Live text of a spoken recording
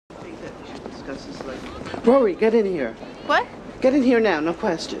discuss this later. Rory, get in here. What? Get in here now, no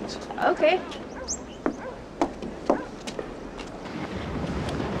questions. Okay.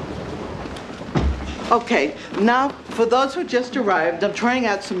 Okay, now for those who just arrived, I'm trying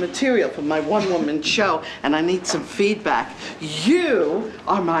out some material for my one-woman show, and I need some feedback. You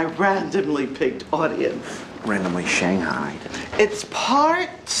are my randomly picked audience. Randomly shang-hai'ed. It's part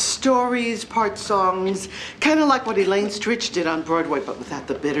stories, part songs, kind of like what Elaine Stritch did on Broadway, but without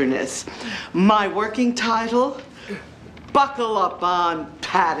the bitterness. My working title, Buckle Up on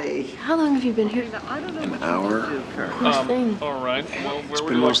Patty. How long have you been here? I don't know An hour. All right. Well, It's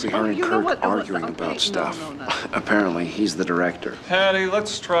been mostly her and Kirk arguing about stuff. No. Apparently, he's the director. Patty,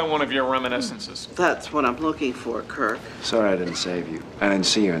 let's try one of your reminiscences. That's what I'm looking for, Kirk. Sorry I didn't save you. I didn't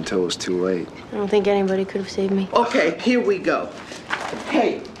see you until it was too late. I don't think anybody could have saved me. Okay, here we go.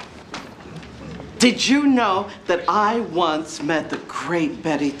 Hey, did you know that I once met the great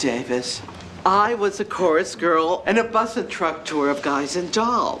Betty Davis? I was a chorus girl in a bus and truck tour of Guys and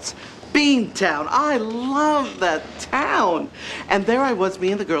Dolls. Beantown, I love that town. And there I was,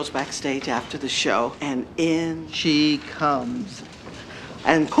 me and the girls backstage after the show, and in she comes.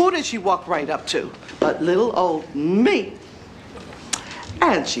 And who did she walk right up to? But little old me.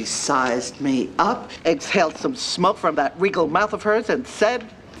 And she sized me up, exhaled some smoke from that regal mouth of hers, and said,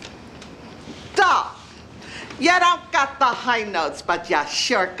 "Doll, you don't got the high notes, but you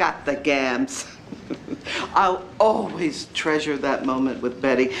sure got the gams." I'll always treasure that moment with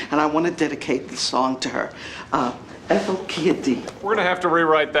Betty, and I want to dedicate the song to her. Ethel Kiddie. We're gonna have to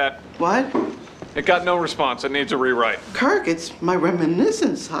rewrite that. What? It got no response. It needs a rewrite. Kirk, it's my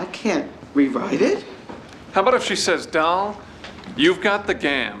reminiscence. I can't rewrite it. How about if she says, "Doll, you've got the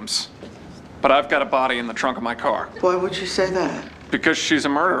gams, but I've got a body in the trunk of my car." Why would you say that? Because she's a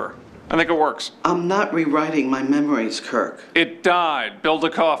murderer. I think it works. I'm not rewriting my memories, Kirk. It died. Build a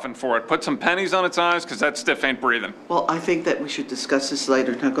coffin for it. Put some pennies on its eyes, because that stiff ain't breathing. Well, I think that we should discuss this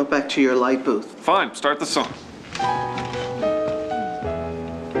later. Now go back to your light booth. Fine. Start the song.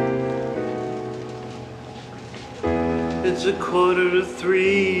 It's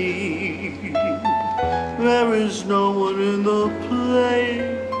 2:45. There is no one in the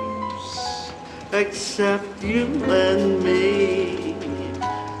place except you and me.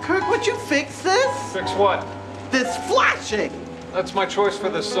 Kirk, would you fix this? Fix what? This flashing. That's my choice for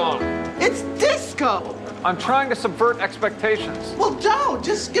this song. It's disco. I'm trying to subvert expectations. Well, don't.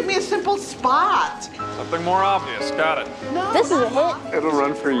 Just give me a simple spot. Something more obvious. Got it. No. This is a hit. It'll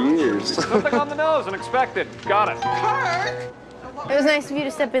run for years. Something on the nose and expected. Got it. Kirk. It was nice of you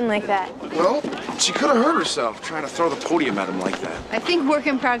to step in like that. Well, she could have hurt herself trying to throw the podium at him like that. I think work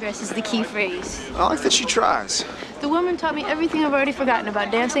in progress is the key phrase. I like that she tries. The woman taught me everything I've already forgotten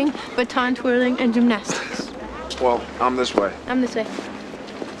about dancing, baton twirling, and gymnastics. Well, I'm this way. I'm this way.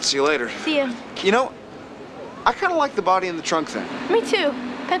 See you later. See ya. You know, I kind of like the body in the trunk thing. Me too.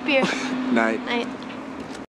 Pet beer. Night. Night.